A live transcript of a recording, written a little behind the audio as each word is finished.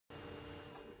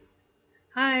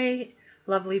Hi,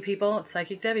 lovely people. It's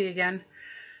Psychic Debbie again,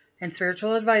 and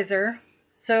spiritual advisor.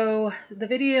 So the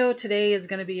video today is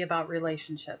going to be about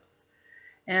relationships.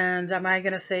 And am I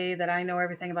going to say that I know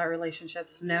everything about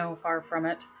relationships? No, far from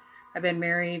it. I've been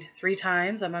married 3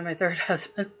 times. I'm on my 3rd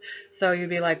husband. So you'd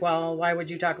be like, well, why would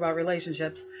you talk about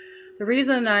relationships? The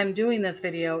reason I'm doing this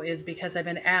video is because I've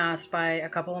been asked by a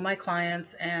couple of my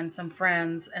clients and some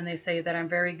friends, and they say that I'm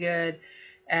very good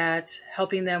at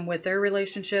helping them with their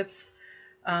relationships,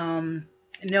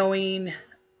 knowing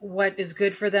what is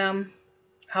good for them,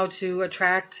 how to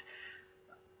attract.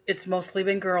 It's mostly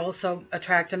been girls, so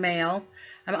attract a male.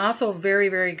 I'm also very,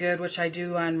 very good, which I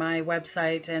do on my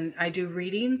website, and I do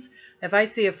readings. If I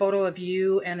see a photo of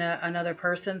you and another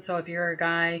person, so if you're a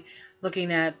guy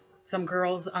looking at some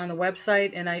girls on the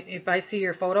website, and if I see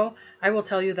your photo, I will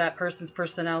tell you that person's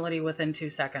personality within 2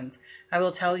 seconds. I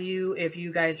will tell you if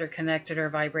you guys are connected or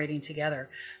vibrating together.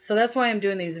 So that's why I'm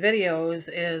doing these videos,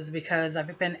 is because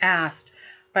I've been asked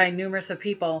by numerous of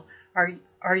people, are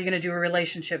you going to do a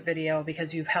relationship video,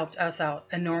 because you've helped us out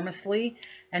enormously,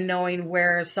 and knowing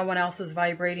where someone else is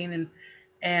vibrating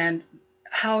and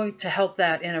how to help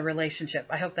that in a relationship.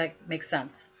 I hope that makes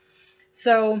sense.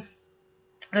 So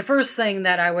the first thing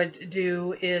that I would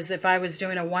do is, if I was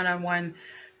doing a one-on-one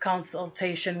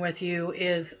consultation with you,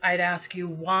 is I'd ask you,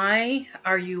 why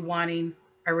are you wanting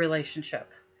a relationship?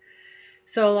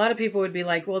 So a lot of people would be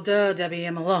like, well, duh, Debbie,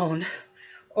 I'm alone.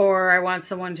 Or I want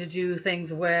someone to do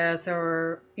things with,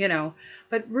 or,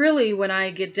 but really when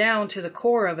I get down to the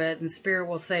core of it, and Spirit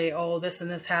will say, oh, this and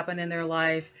this happened in their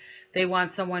life. They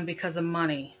want someone because of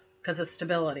money, because of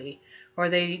stability, or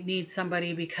they need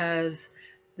somebody because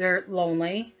they're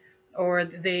lonely, or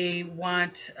they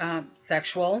want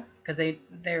sexual, because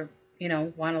they're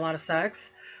want a lot of sex,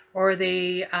 or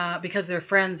they because their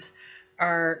friends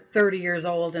are 30 years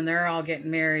old and they're all getting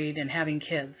married and having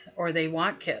kids, or they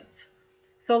want kids.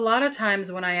 So a lot of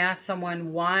times when I ask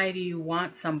someone, why do you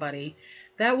want somebody,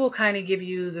 that will kind of give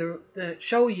you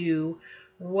show you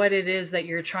what it is that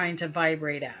you're trying to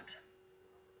vibrate at.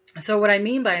 So what I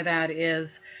mean by that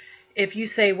is, if you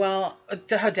say, well,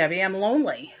 Debbie, I'm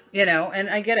lonely, and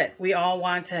I get it. We all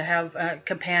want to have a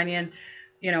companion,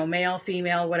 male,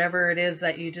 female, whatever it is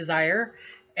that you desire.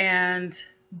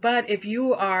 But if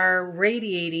you are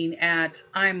radiating at,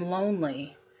 I'm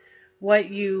lonely, what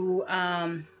you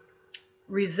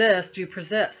resist, you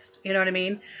persist. You know what I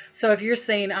mean? So if you're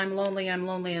saying, I'm lonely, I'm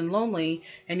lonely, and lonely,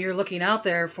 and you're looking out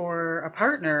there for a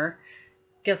partner,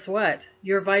 guess what?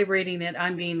 You're vibrating at,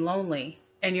 I'm being lonely.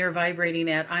 And you're vibrating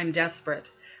at, I'm desperate.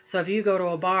 So if you go to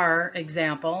a bar,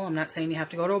 example, I'm not saying you have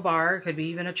to go to a bar, it could be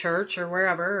even a church or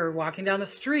wherever, or walking down the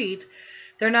street,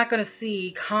 they're not going to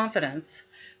see confidence.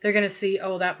 They're going to see,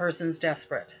 oh, that person's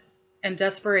desperate. And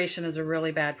desperation is a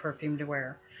really bad perfume to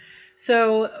wear.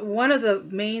 So one of the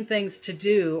main things to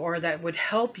do, or that would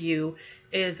help you,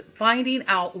 is finding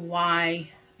out why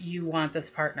you want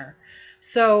this partner.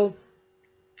 So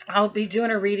I'll be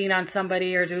doing a reading on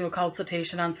somebody or doing a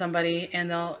consultation on somebody,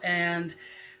 and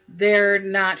they're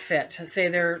not fit. Say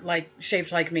they're like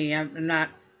shaped like me. I'm not,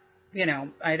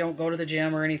 I don't go to the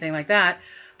gym or anything like that.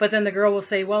 But then the girl will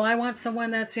say, well, I want someone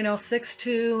that's,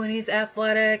 6'2", and he's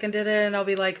athletic, and I'll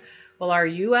be like, well, are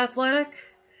you athletic?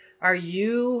 Are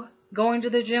you going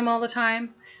to the gym all the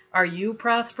time? Are you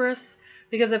prosperous?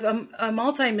 Because if a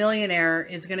multimillionaire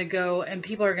is going to go, and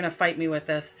people are going to fight me with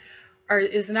this,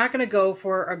 is not going to go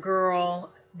for a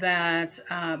girl that,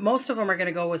 most of them are going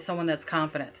to go with someone that's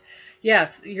confident.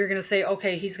 Yes, you're going to say,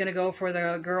 okay, he's going to go for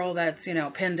the girl that's,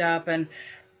 pinned up and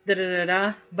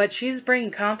da-da-da-da, but she's bringing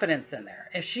confidence in there.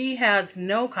 If she has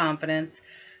no confidence,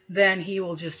 then he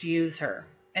will just use her.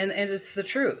 And it's the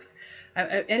truth.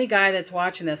 Any guy that's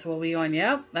watching this will be going,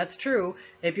 yep, that's true.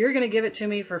 If you're going to give it to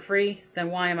me for free, then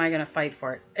why am I going to fight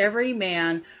for it? Every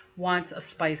man wants a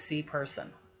spicy person.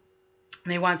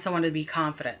 They want someone to be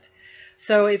confident.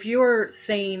 So if you're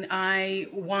saying, I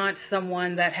want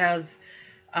someone that has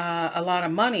a lot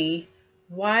of money,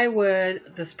 why would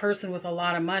this person with a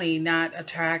lot of money not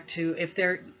attract to, if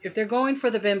they're going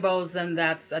for the bimbos, then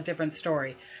that's a different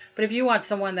story. But if you want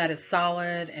someone that is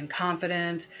solid and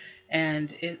confident,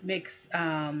 and it makes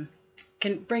can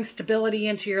bring stability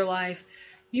into your life,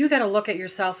 you got to look at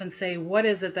yourself and say, what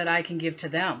is it that I can give to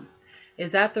them?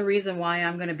 Is that the reason why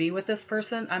I'm going to be with this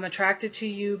person? I'm attracted to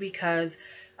you because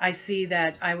I see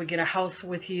that I would get a house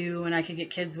with you and I could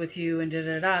get kids with you and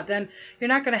da-da-da. Then you're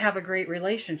not going to have a great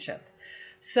relationship.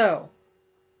 So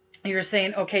you're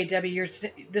saying, okay, Debbie,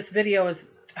 this video is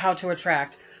how to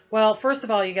attract. Well, first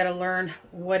of all, you got to learn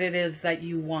what it is that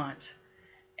you want.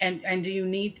 And do you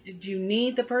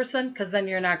need the person? Because then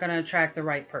you're not going to attract the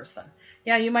right person.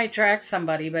 Yeah, you might attract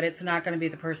somebody, but it's not going to be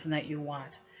the person that you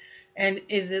want. And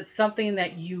is it something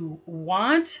that you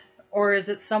want, or is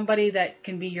it somebody that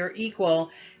can be your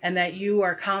equal and that you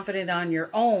are confident on your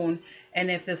own? And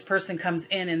if this person comes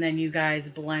in and then you guys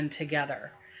blend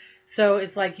together. So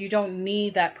it's like you don't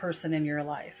need that person in your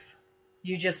life.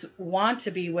 You just want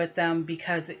to be with them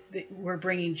because we're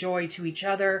bringing joy to each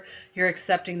other. You're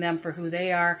accepting them for who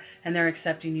they are, and they're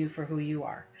accepting you for who you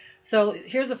are. So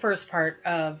here's the first part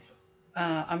of,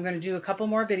 I'm going to do a couple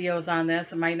more videos on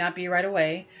this. It might not be right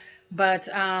away, but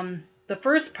the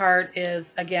first part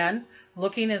is, again,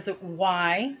 looking as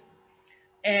why,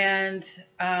 and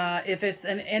if it's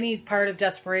in any part of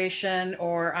desperation,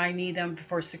 or I need them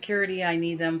for security, I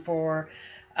need them for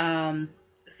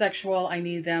sexual, I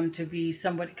need them to be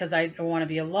somebody because I don't want to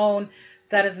be alone,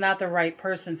 that is not the right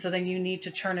person. So then you need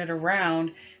to turn it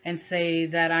around and say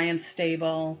that I am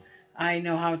stable, I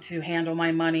know how to handle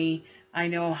my money, I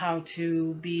know how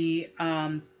to be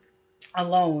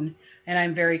alone, and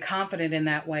I'm very confident in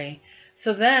that way.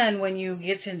 So then when you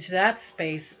get into that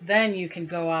space, then you can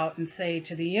go out and say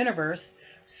to the universe,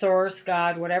 source,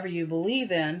 God, whatever you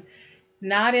believe in,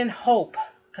 not in hope,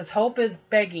 because hope is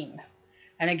begging.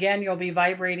 And again, you'll be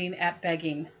vibrating at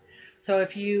begging. So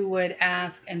if you would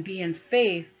ask and be in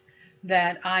faith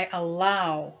that I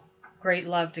allow great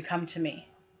love to come to me.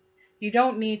 You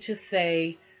don't need to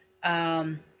say,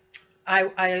 I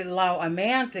allow a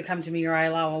man to come to me, or I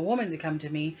allow a woman to come to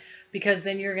me, because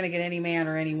then you're going to get any man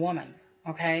or any woman.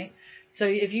 Okay? So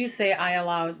if you say, I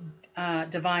allow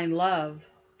divine love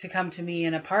to come to me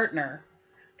in a partner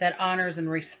that honors and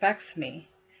respects me,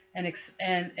 and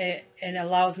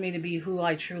allows me to be who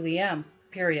I truly am,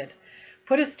 period.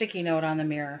 Put a sticky note on the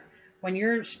mirror. When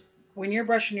you're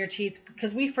brushing your teeth,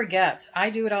 because we forget. I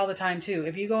do it all the time too.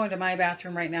 If you go into my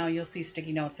bathroom right now, you'll see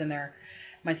sticky notes in there.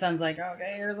 My son's like,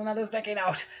 okay, here's another sticky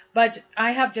note. But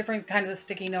I have different kinds of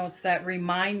sticky notes that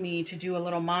remind me to do a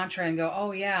little mantra and go,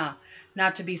 oh yeah,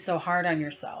 not to be so hard on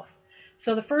yourself.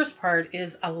 So the first part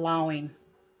is allowing.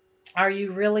 Are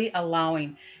you really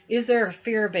allowing? Is there a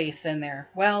fear base in there?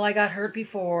 Well, I got hurt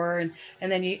before, and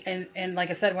then and like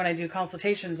I said, when I do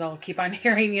consultations, I'll keep on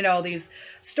hearing, these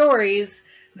stories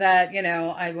that,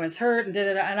 I was hurt and did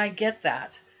it, and I get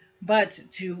that. But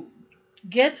to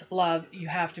get love, you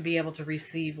have to be able to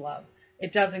receive love.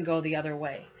 It doesn't go the other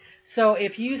way. So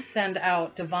if you send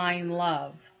out divine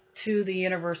love to the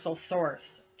universal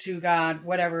source, to God,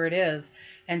 whatever it is,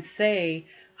 and say,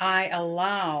 I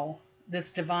allow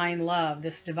this divine love,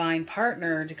 this divine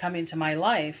partner to come into my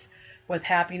life with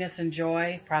happiness and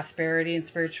joy, prosperity and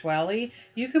spirituality.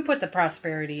 You can put the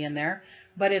prosperity in there,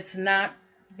 but it's not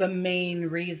the main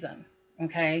reason,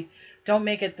 okay? Don't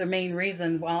make it the main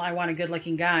reason, well, I want a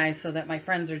good-looking guy so that my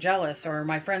friends are jealous, or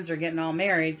my friends are getting all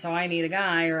married, so I need a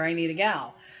guy or I need a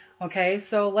gal, okay?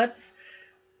 So let's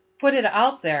put it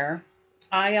out there.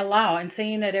 I allow, and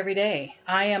saying it every day,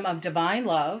 I am of divine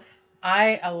love.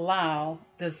 I allow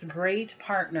this great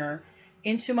partner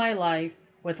into my life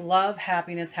with love,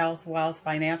 happiness, health, wealth,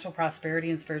 financial prosperity,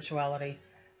 and spirituality.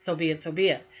 So be it, so be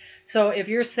it. So if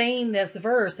you're saying this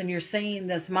verse and you're saying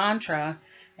this mantra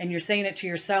and you're saying it to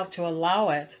yourself to allow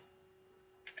it,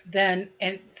 then,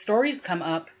 and stories come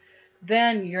up,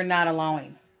 then you're not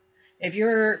allowing. If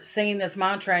you're saying this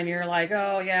mantra and you're like,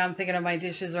 oh yeah, I'm thinking of my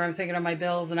dishes, or I'm thinking of my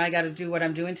bills and I got to do what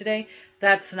I'm doing today,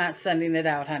 that's not sending it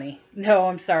out, honey. No,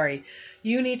 I'm sorry.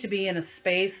 You need to be in a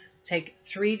space, take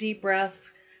 3 deep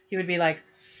breaths. You would be like,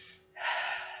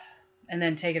 and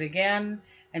then take it again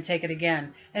and take it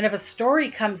again. And if a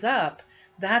story comes up,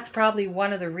 that's probably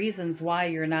one of the reasons why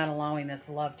you're not allowing this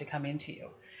love to come into you.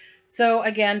 So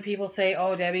again, people say,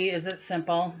 oh, Debbie, is it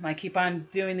simple? I keep on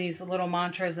doing these little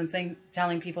mantras and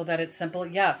telling people that it's simple.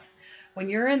 Yes. When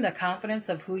you're in the confidence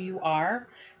of who you are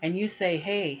and you say,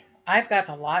 hey, I've got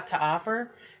a lot to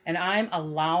offer and I'm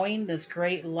allowing this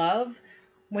great love.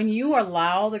 When you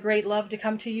allow the great love to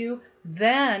come to you,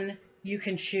 then you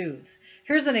can choose.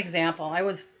 Here's an example. I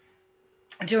was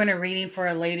doing a reading for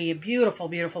a lady, a beautiful,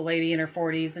 beautiful lady in her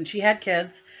 40s, and she had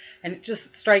kids, and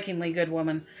just strikingly good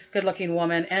woman, good-looking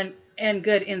woman, and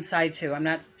good inside too. I'm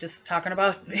not just talking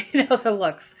about the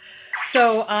looks.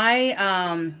 So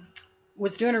I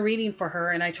was doing a reading for her,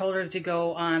 and I told her to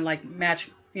go on like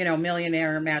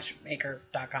millionaire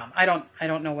matchmaker.com. I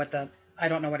don't know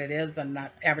what it is. I'm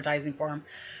not advertising for them,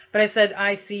 but I said,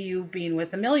 I see you being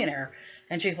with a millionaire.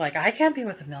 And she's like, I can't be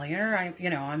with a millionaire.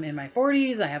 I'm in my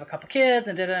 40s. I have a couple kids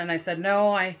and And I said, no,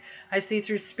 I see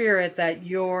through spirit that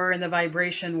you're in the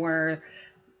vibration where,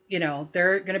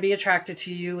 they're going to be attracted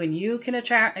to you, and you can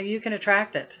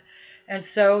attract it. And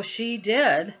so she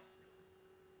did.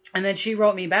 And then she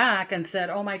wrote me back and said,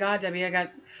 oh my God, Debbie, I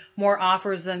got more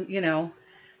offers than,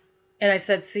 and I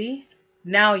said, see,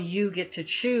 now you get to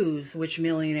choose which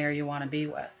millionaire you want to be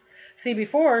with. See,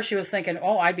 before she was thinking,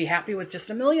 oh, I'd be happy with just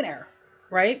a millionaire,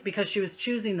 right? Because she was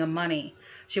choosing the money.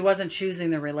 She wasn't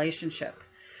choosing the relationship.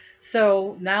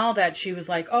 So now that she was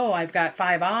like, oh, I've got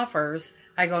 5 offers,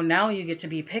 I go, now you get to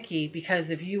be picky, because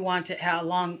if you want to have a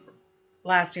long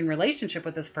lasting relationship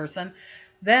with this person,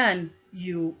 then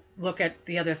you look at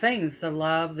the other things, the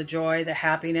love, the joy, the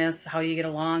happiness, how you get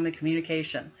along, the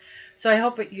communication. So I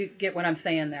hope that you get what I'm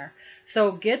saying there.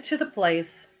 So get to the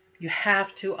place, you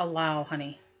have to allow,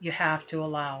 honey. You have to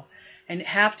allow. And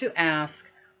have to ask,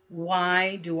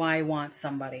 why do I want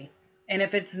somebody? And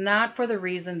if it's not for the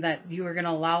reason that you are going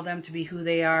to allow them to be who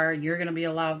they are, and you're going to be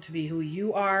allowed to be who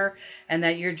you are, and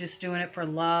that you're just doing it for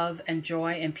love and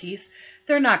joy and peace,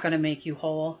 they're not going to make you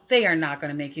whole. They are not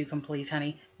going to make you complete,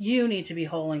 honey. You need to be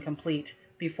whole and complete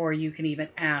before you can even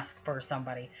ask for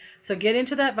somebody. So get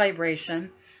into that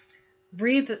vibration.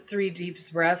 Breathe 3 deep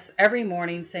breaths every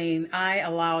morning saying, I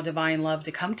allow divine love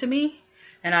to come to me.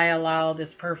 And I allow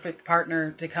this perfect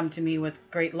partner to come to me with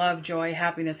great love, joy,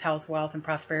 happiness, health, wealth, and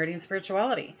prosperity and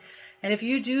spirituality. And if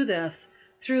you do this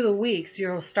through the weeks,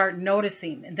 you'll start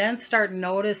noticing, and then start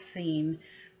noticing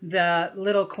the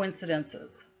little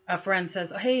coincidences. A friend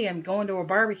says, hey, I'm going to a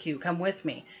barbecue, come with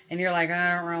me. And you're like,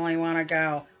 I don't really want to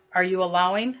go. Are you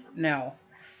allowing? No.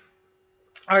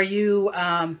 Are you,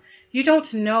 you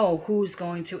don't know who's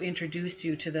going to introduce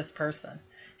you to this person.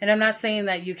 And I'm not saying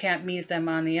that you can't meet them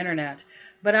on the internet.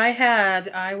 But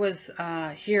I was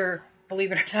here,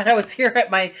 believe it or not, I was here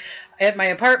at my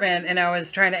apartment, and I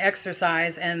was trying to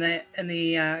exercise, and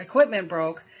the equipment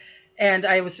broke, and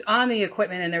I was on the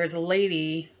equipment, and there was a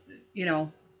lady,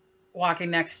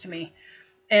 walking next to me,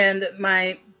 and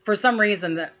for some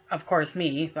reason, of course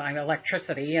me, my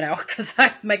electricity, because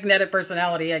I'm a magnetic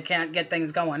personality, I can't get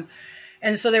things going,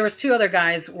 and so there was 2 other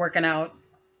guys working out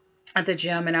at the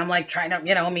gym, and I'm like trying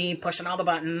to, me pushing all the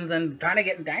buttons and trying to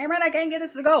get, damn it, I can't get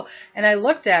this to go. And I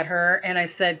looked at her and I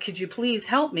said, could you please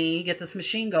help me get this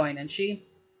machine going? And she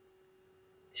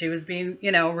was being,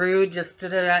 rude, just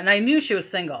da-da-da. And I knew she was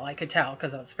single. I could tell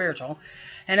because I was spiritual.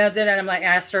 And I did it. I'm like,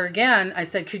 asked her again. I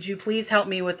said, could you please help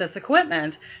me with this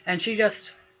equipment? And she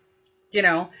just,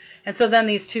 and so then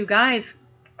these 2 guys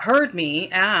heard me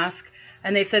ask,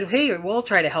 and they said, hey, we'll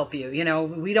try to help you.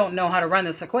 We don't know how to run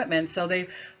this equipment. So they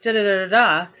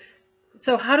da-da-da-da-da.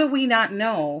 So how do we not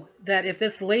know that if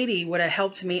this lady would have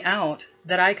helped me out,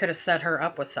 that I could have set her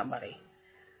up with somebody?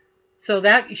 So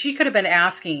that she could have been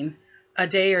asking a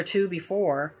day or 2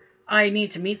 before, I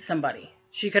need to meet somebody.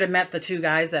 She could have met the 2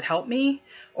 guys that helped me,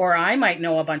 or I might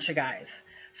know a bunch of guys.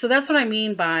 So that's what I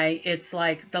mean by it's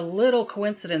like the little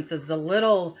coincidences, the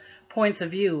little points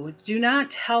of view. Do not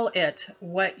tell it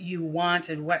what you want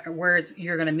and where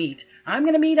you're going to meet. I'm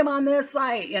going to meet him on this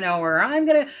site, or I'm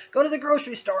going to go to the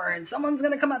grocery store and someone's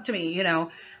going to come up to me,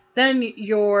 Then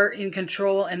you're in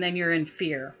control, and then you're in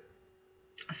fear.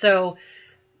 So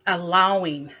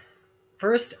allowing.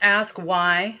 First ask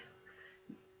why.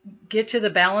 Get to the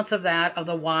balance of that, of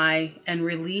the why, and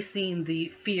releasing the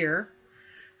fear.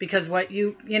 Because what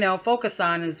you focus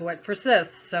on is what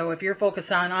persists. So if you're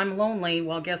focused on, I'm lonely,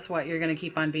 well, guess what? You're going to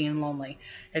keep on being lonely.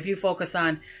 If you focus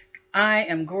on, I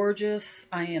am gorgeous,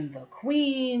 I am the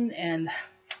queen, and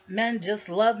men just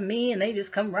love me, and they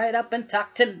just come right up and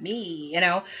talk to me,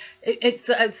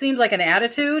 It seems like an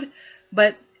attitude,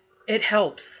 but it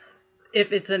helps.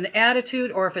 If it's an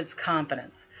attitude or if it's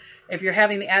confidence. If you're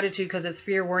having the attitude because it's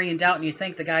fear, worry, and doubt, and you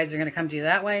think the guys are going to come to you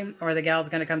that way, or the gal's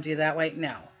going to come to you that way,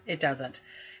 no, it doesn't.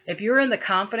 If you're in the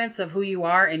confidence of who you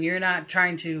are and you're not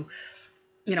trying to,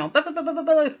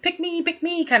 pick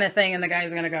me kind of thing, and the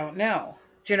guy's going to go, no.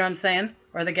 Do you know what I'm saying?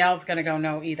 Or the gal's going to go,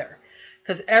 no either.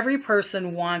 Because every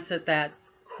person wants it that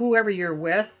whoever you're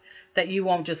with, that you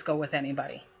won't just go with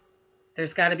anybody.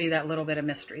 There's got to be that little bit of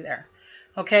mystery there.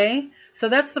 Okay? So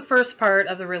that's the first part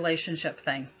of the relationship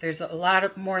thing. There's a lot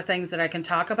of more things that I can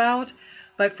talk about.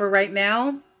 But for right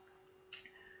now,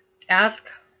 ask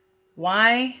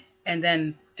why, and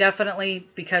then definitely,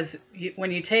 because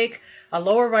when you take a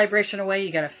lower vibration away,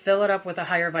 you got to fill it up with a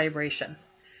higher vibration.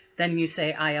 Then you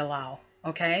say, I allow.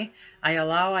 Okay? I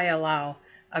allow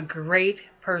a great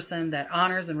person that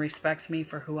honors and respects me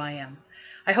for who I am.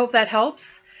 I hope that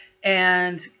helps.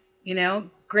 And,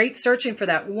 great searching for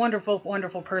that wonderful,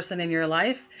 wonderful person in your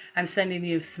life. I'm sending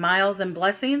you smiles and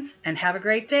blessings, and have a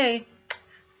great day.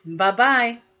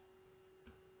 Bye-bye.